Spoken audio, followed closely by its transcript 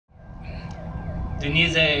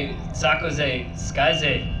Denise Sakoze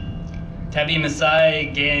Skaze Tabi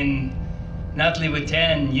Masai Gen Natli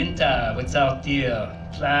Witen Yinta Without Deal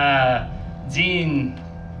Pla Zin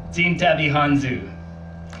Tabi Hanzu.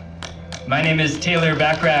 My name is Taylor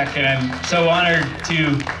Bachrach, and I'm so honored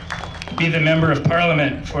to be the Member of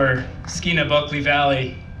Parliament for Skeena Bulkley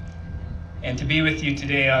Valley and to be with you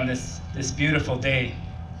today on this beautiful day.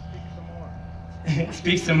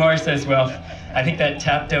 Speak some more, says, well, I think that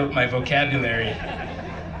tapped out my vocabulary.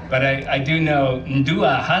 But I do know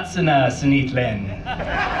Ndua Hatsana Sunitlen.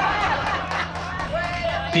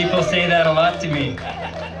 People say that a lot to me.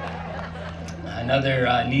 Another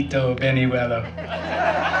Nito Beniwello.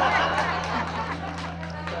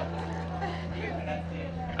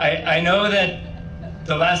 I know that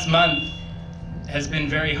the last month has been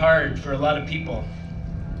very hard for a lot of people.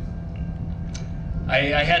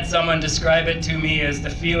 I had someone describe it to me as the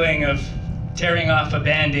feeling of tearing off a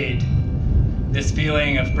Band-Aid, this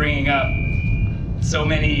feeling of bringing up so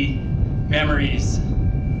many memories,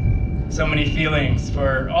 so many feelings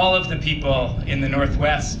for all of the people in the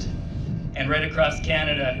Northwest and right across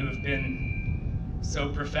Canada who have been so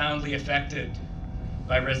profoundly affected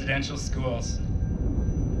by residential schools.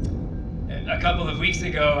 A couple of weeks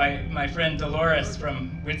ago, my friend Dolores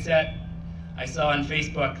from Whitsett, I saw on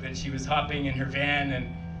Facebook that she was hopping in her van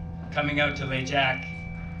and coming out to Lejac.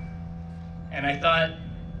 And I thought,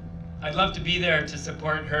 I'd love to be there to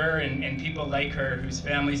support her and people like her whose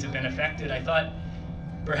families have been affected. I thought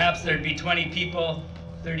perhaps there'd be 20 people,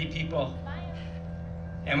 30 people.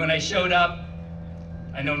 And when I showed up,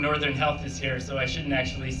 I know Northern Health is here, so I shouldn't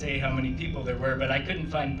actually say how many people there were, but I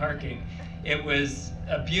couldn't find parking. It was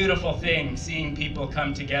a beautiful thing seeing people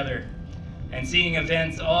come together and seeing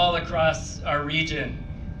events all across our region.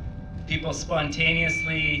 People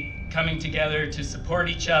spontaneously coming together to support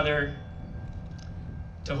each other,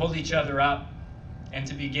 to hold each other up, and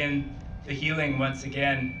to begin the healing once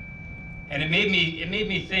again. And it made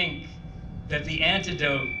me think that the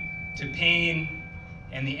antidote to pain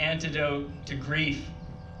and the antidote to grief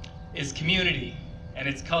is community and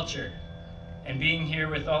it's culture. And being here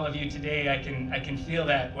with all of you today, I can feel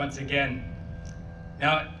that once again.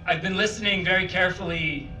 Now, I've been listening very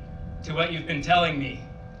carefully to what you've been telling me.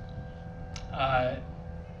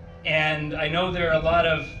 And I know there are a lot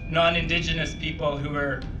of non-Indigenous people who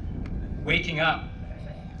are waking up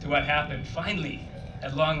to what happened, finally,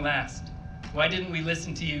 at long last. Why didn't we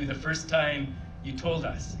listen to you the first time you told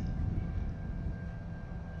us?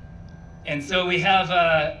 And so we have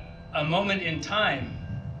a moment in time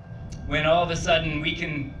when all of a sudden we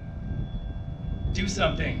can do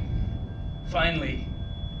something, finally.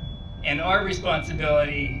 And our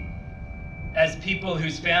responsibility as people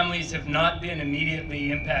whose families have not been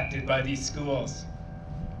immediately impacted by these schools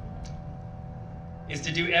is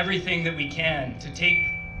to do everything that we can to take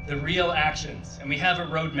the real actions. And we have a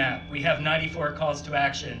roadmap. We have 94 calls to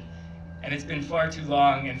action. And it's been far too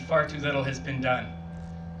long and far too little has been done.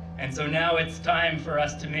 And so now it's time for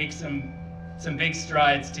us to make some big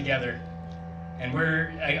strides together. And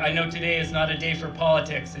I know today is not a day for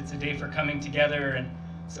politics, it's a day for coming together and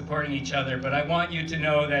supporting each other, but I want you to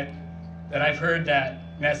know that I've heard that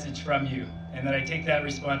message from you and that I take that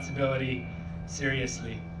responsibility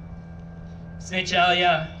seriously.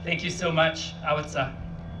 Snechalia, thank you so much. Awatsa.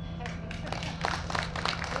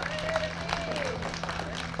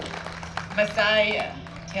 Masai,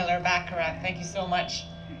 Taylor Bachrach, thank you so much.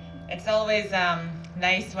 It's always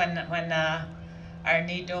nice when our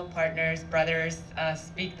NATO partners, brothers,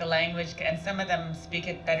 speak the language, and some of them speak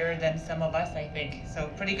it better than some of us, I think. So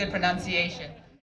pretty good pronunciation.